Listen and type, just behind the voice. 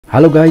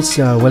Hello guys,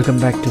 welcome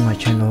back to my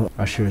channel.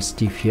 Asher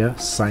Steve here,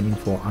 signing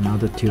for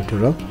another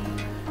tutorial.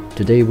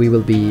 Today we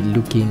will be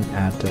looking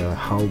at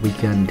how we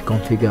can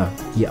configure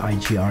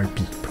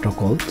EIGRP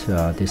protocol.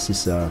 This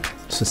is a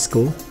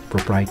Cisco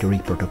proprietary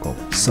protocol.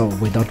 So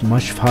without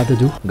much further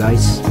ado,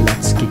 guys,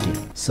 let's kick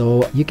in.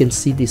 So you can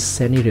see this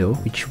scenario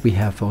which we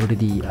have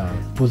already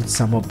pulled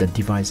some of the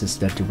devices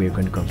that we're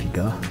going to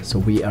configure. So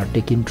we are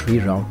taking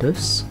 3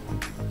 routers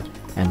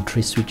and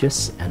 3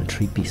 switches and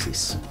 3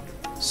 PCs.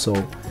 So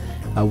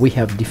we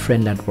have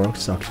different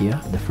networks out here: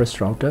 the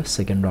first router,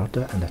 second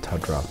router, and the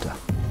third router.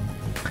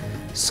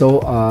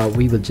 So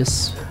we will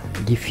just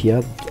give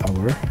here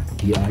our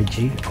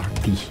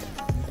EIGRP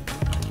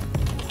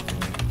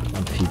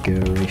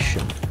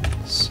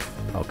configurations.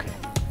 Okay,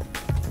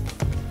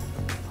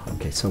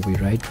 so we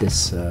write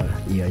this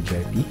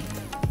EIGRP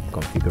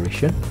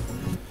configuration.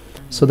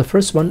 So the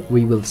first one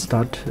we will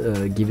start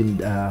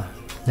giving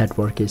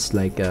network is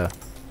like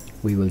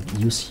we will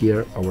use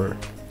here our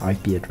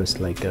IP address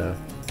like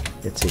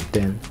let's say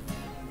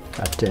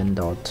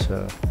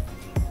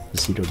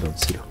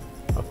 10.10.0.0.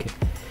 okay,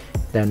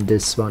 then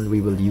this one we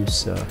will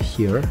use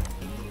here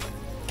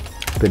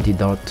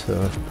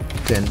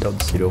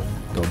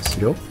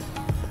 20.10.0.0.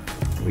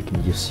 we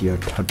can use here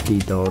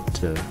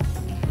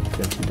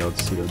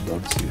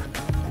 30.20.0.0,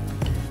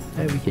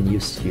 and we can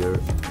use here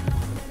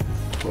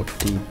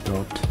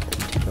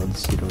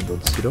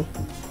 40.20.0.0,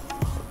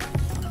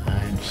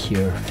 and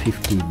here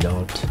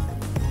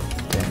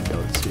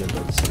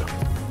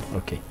 50.10.0.0.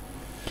 okay,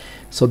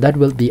 so that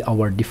will be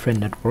our different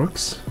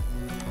networks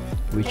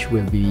which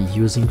we'll be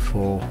using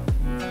for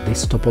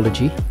this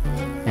topology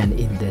and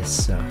in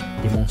this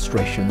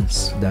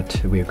demonstrations that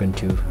we're going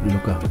to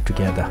look at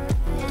together.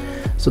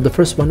 So the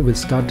first one, we'll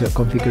start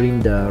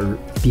configuring the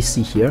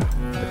PC here,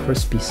 the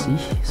first PC.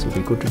 So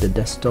we go to the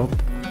desktop,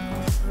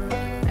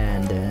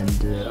 and then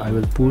I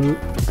will pull a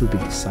little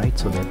bit this side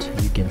so that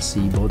you can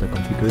see both the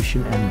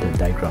configuration and the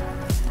diagram.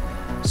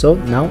 So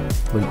now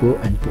we'll go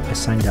and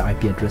assign the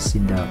IP address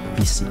in the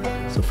PC.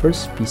 So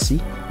first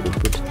PC, we'll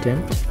put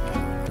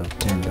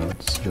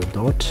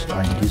 10.10.0.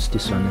 I'll use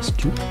this one as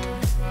 2,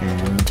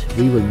 and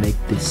we will make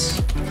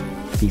this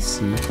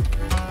PC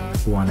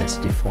 1 as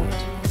default.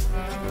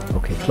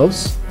 Okay,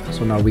 close.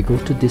 So now we go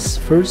to this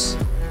first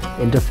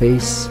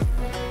interface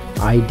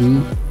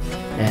ID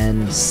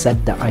and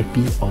set the IP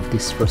of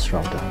this first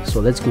router.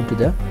 So let's go to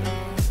the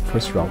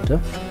first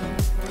router,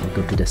 we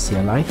go to the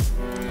CLI,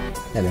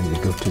 and then we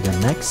go to the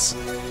next,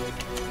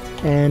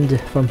 and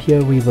from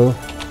here we will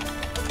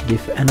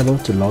give enable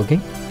to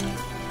logging,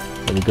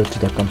 and we go to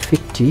the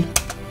config T.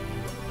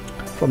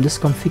 From this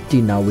config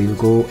T, now we'll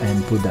go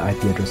and put the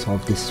IP address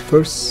of this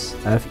first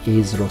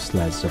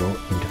FA0/0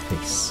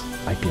 interface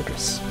IP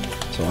address.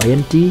 So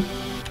INT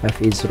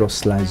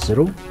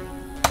FA0/0,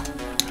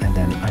 and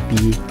then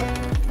IP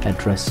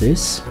address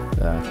is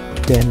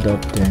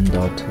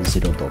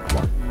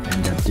 10.10.0.1,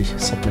 and that the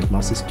subnet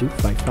mask is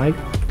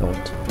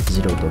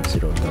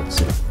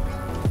 255.0.0.0.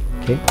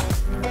 okay,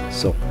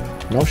 so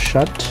now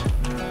shut.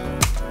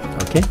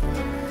 Okay,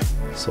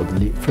 so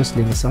the first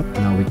link is up.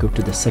 Now we go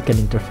to the second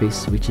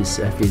interface, which is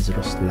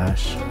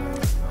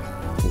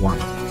FA0/1.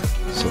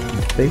 so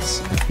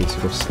interface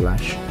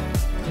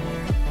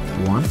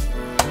FA0/1,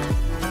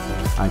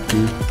 IP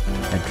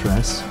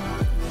address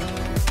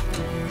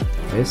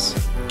is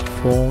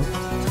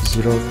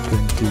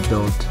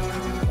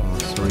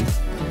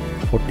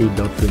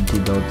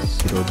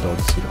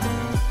 40.20.0.0.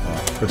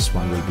 First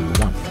one will be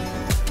 1,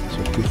 so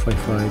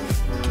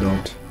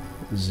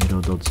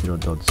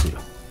 255.0.0.0.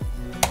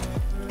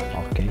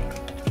 okay,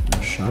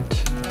 now shut.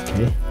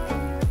 Okay,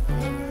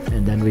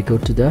 and then we go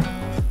to the,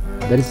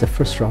 that is the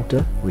first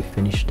router, we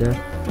finished there.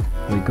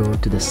 We go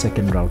to the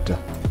second router,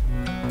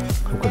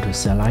 we go to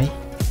CLI,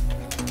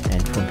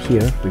 and from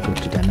here we go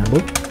to the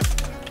enable,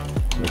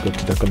 we go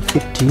to the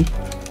config T,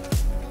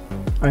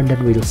 and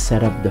then we'll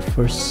set up the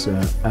first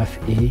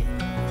FA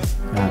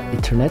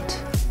Ethernet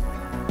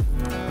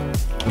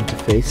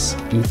interface,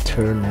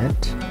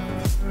 Ethernet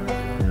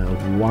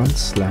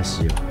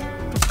 1/0.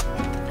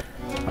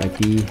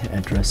 IP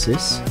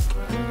addresses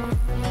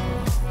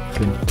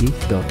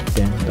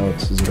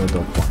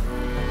 20.10.0.1.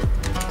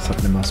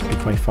 subnet mask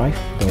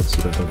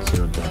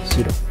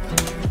 255.0.0.0.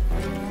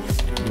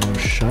 now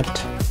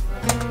shut.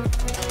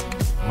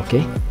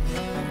 Okay,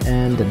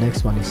 and the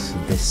next one is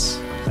this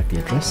IP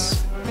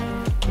address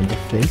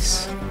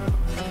interface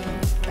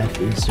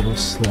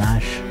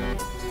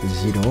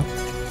FA0/0,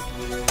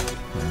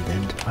 and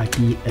then the IP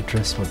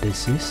address for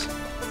this is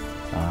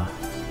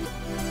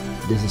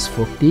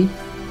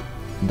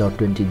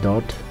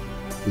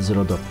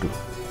 40.20.0.2.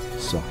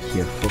 so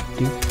here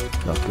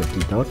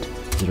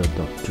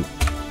 40.20.0.2,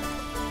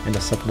 and the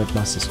subnet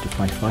mask is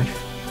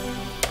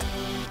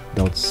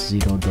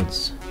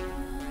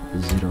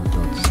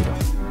 255.0.0.0.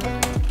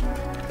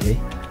 okay,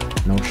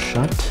 now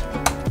shut.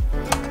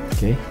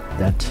 Okay,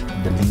 that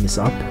the link is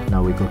up.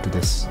 Now we go to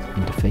this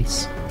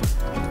interface.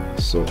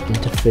 So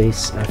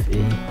interface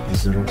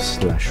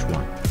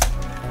FA0/1,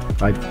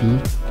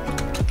 IP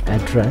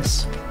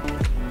address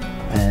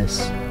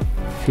as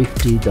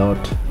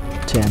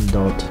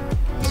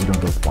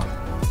 50.10.0.1.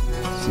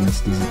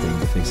 Since this is the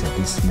interface and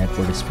this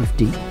network is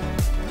 50,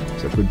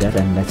 so put that,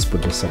 and let's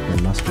put the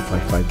subnet mask to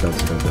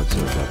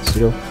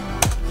 55.0.0.0,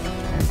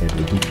 and then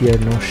we give here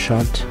no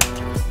short.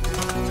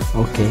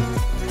 Okay,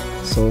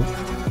 so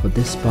for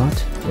this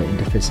part the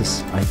interface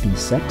is IP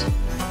set.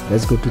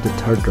 Let's go to the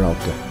third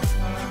router.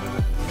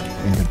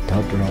 In the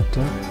third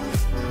router,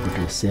 go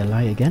to the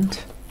CLI again,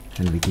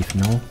 and we give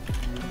no.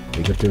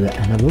 We go to the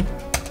enable,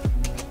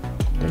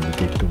 then we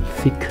get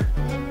config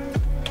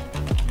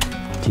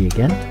T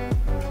again.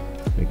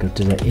 We go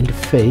to the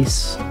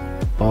interface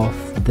of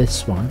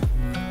this one,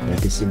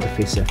 that is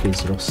interface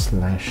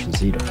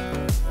FA0/0.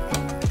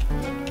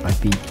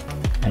 IP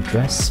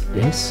address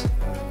is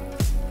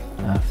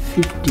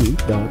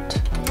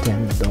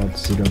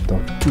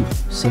 50.10.0.2.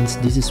 Since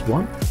this is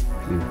 1,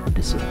 we will put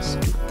this as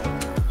 2.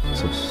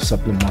 So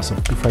subnet mask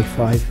of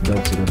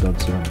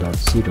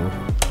 255.0.0.0,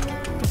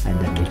 and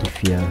then we give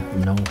here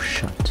no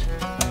shut.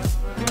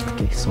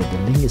 Okay, so the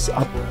link is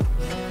up,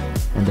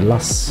 and the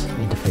last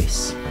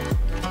interface,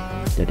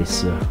 that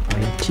is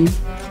IoT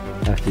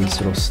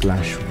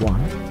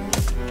FA0/1.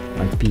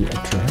 IP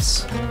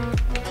address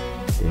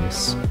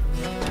is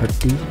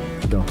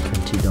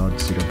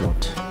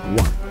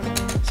 30.20.0.1.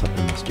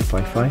 Subnet mask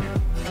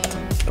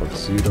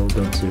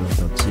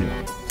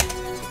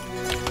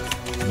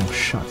 255.0.0.0. No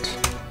shut.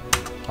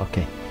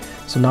 Okay,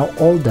 so now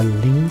all the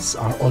links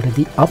are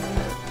already up,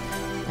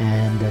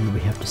 and then we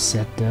have to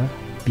set the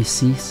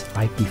PC's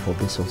IP for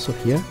this also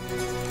here.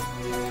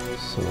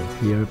 So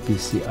here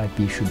PC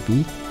IP should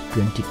be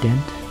 2010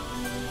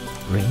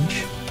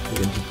 range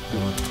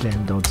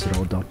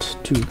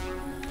 20.10.0.2,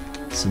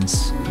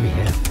 since we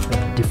have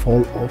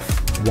default of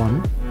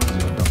 0.1.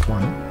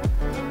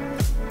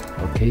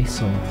 Okay,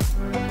 so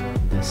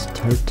this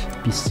third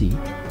PC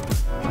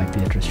IP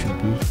address should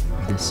be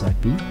this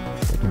IP,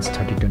 that means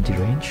 3020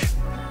 range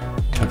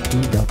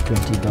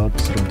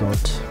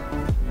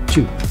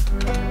 30.20.0.2,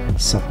 and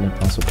subnet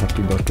mask of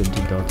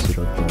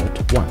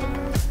 30.20.0.1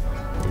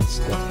 is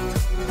the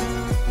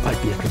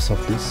IP address of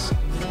this.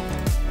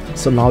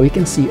 So now we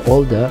can see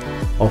all the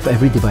of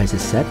every device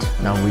is set.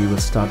 Now we will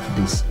start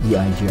this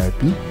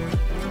EIGRP,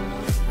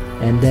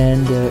 and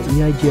then the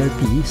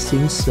EIGRP,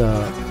 since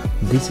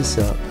this is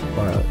a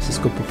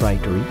Cisco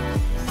proprietary,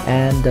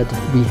 and that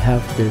we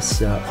have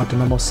this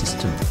autonomous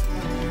system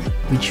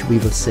which we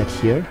will set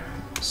here.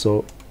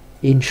 So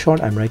in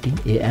short, I'm writing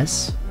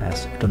AS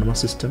as autonomous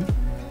system.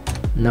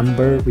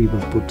 Number we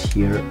will put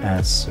here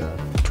as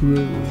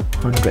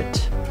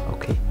 200.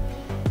 Okay,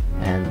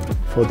 and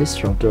for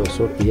this router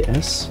also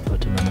AS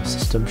autonomous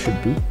system should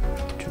be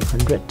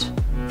 200.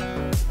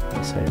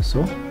 This side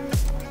also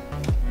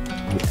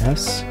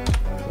AS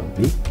will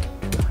be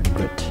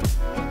 200.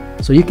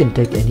 So you can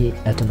take any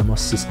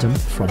autonomous system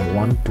from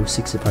 1 to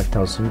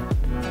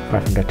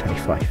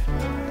 65,535.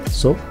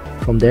 So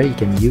from there you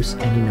can use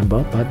any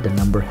number, but the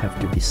number have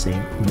to be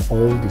same in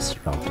all these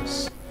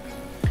routers.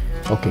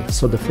 Okay,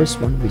 so the first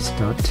one we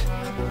start,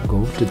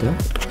 go to the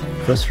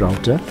first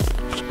router,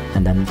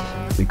 and then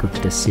we go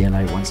to the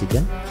CLI once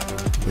again.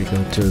 We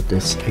go to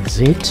this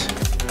exit,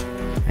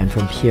 and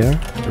from here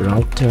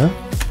router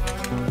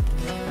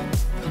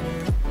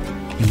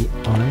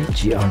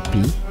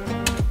EIGRP,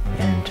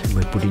 and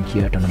we put in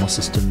here autonomous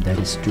system, that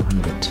is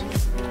 200.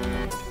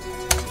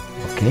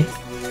 Okay,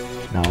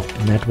 now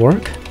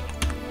network.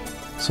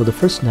 So the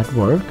first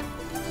network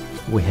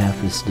we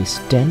have is this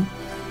 10.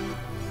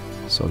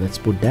 So let's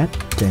put that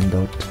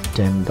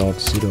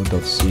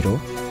 10.10.0.0.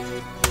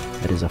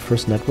 That is our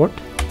first network.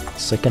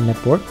 Second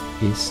network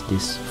is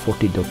this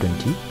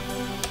 40.20.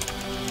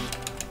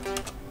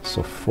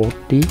 So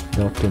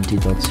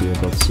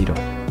 40.20.0.0.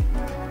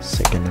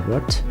 Second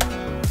network.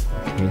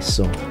 Okay,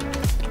 so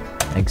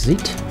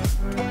exit,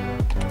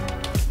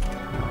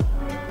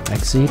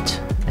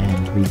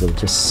 and we will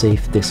just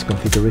save this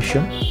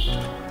configuration,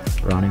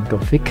 running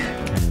config,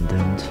 and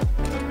then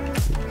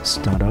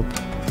start up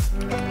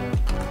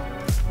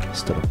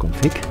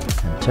config,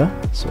 enter.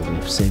 So we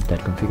have saved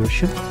that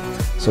configuration.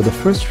 So the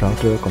first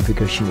router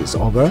configuration is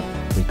over.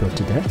 We go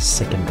to the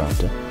second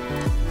router.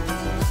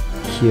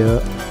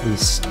 Here we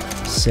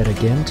set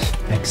again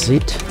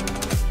exit,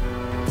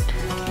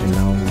 and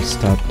now we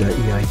start the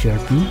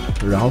EIGRP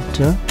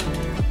router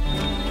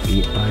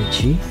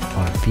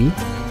EIGRP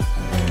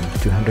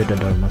and 200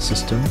 autonomous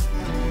system,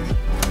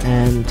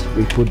 and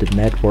we put the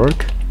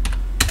network.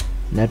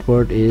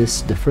 Network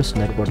is, the first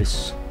network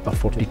is a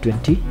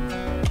 40.20,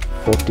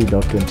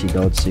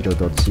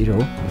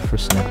 40.20.0.0, the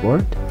first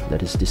network,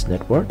 that is this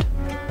network.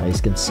 Now you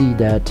can see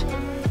that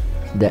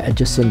the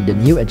adjacent, the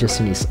new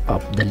adjacent is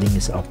up, the link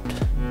is up.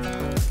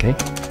 Okay,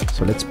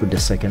 so let's put the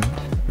second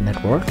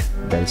network,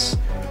 that is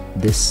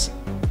this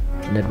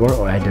network,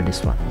 or either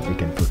this one. We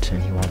can put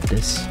any one of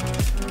this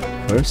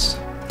first.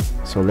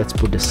 So let's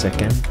put the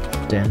second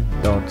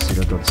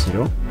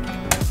 10.0.0,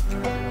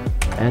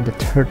 and the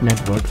third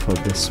network for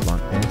this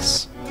one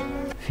is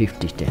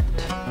 5010.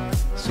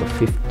 So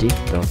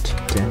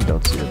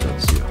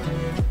 50.10.0.0.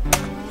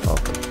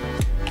 Okay,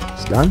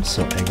 it's done.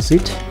 So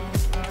exit,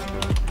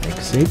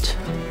 exit,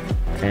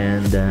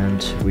 and then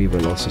we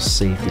will also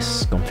save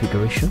this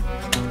configuration,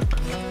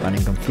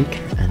 running config,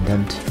 and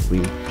then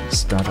we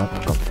start up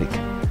config.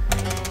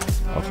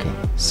 Okay,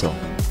 so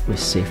we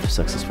save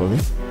successfully.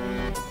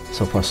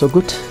 So far so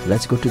good.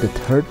 Let's go to the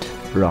third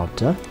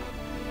router.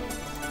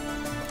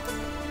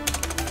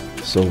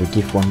 So we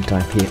give one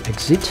time here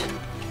exit,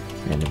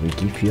 and we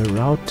give here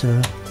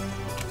router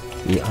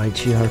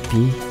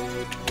EIGRP,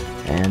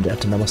 and the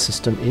autonomous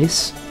system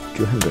is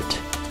 200,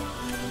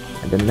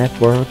 and the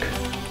network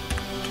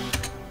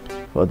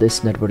for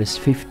this network is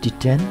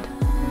 5010.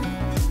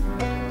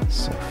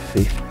 So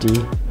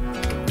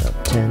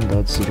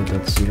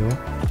 50.10.0.0.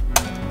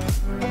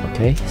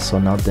 Okay, so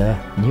now the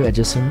new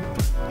adjacent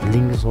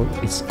link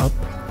is up.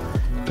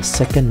 The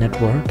second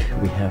network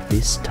we have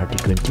is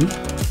 3020,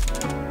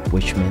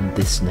 which means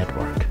this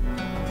network.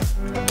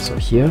 So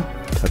here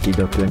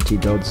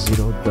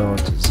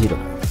 30.20.0.0.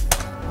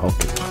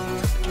 okay,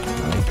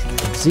 right,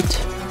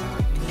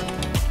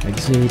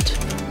 exit,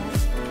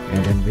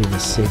 and then we will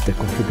save the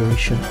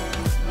configuration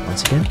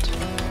once again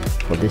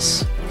for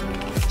this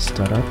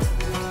startup,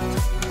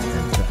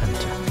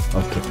 enter.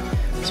 Okay,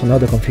 so now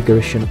the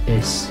configuration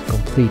is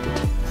completed.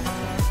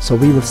 So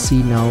we will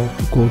see now,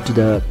 go to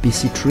the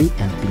PC tree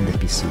and pin the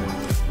PC1.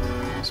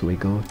 So we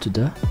go to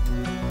the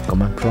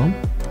command prompt,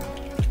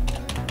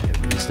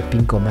 use the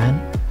pin command,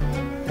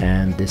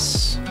 and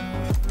this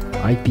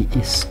IP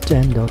is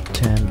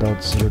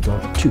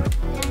 10.10.0.2.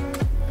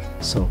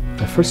 so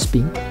the first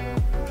ping,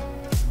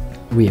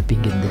 we are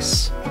pinging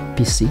this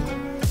PC.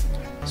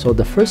 So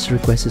the first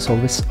request is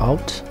always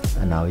out,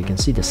 and now you can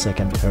see the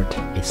second, third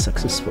is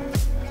successful.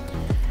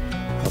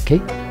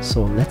 Okay,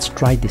 so let's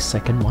try the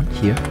second one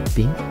here,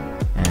 ping,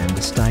 and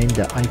this time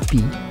the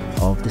IP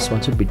of this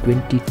one should be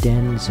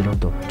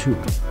 2010.0.2,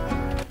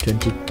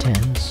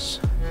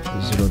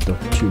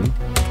 2010.0.2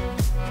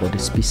 for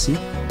this PC.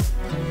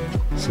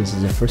 Since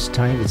it's the first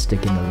time, it's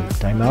taking a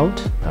time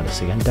out. Now the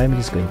second time it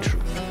is going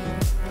through.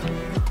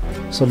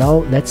 So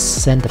now let's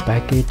send the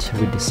packet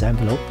with this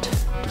envelope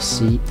to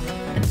see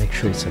and make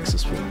sure it's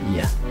successful.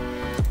 Yeah,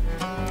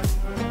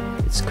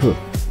 it's cool.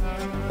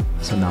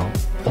 So now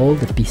all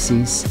the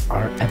PCs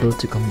are able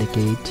to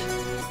communicate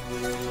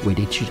with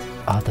each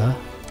other,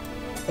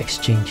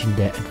 exchanging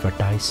their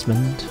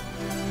advertisement,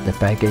 the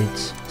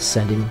packets,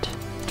 sending it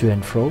to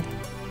and fro.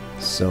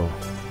 So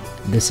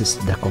this is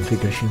the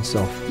configurations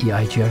of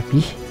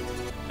EIGRP.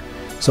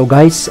 So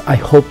guys, I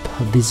hope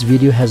this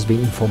video has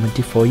been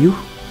informative for you,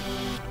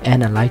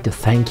 and I'd like to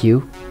thank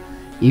you.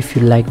 If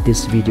you like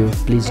this video,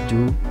 please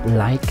do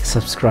like,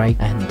 subscribe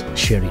and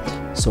share it.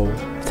 So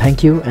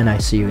thank you, and I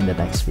see you in the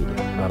next video.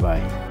 Bye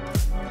bye.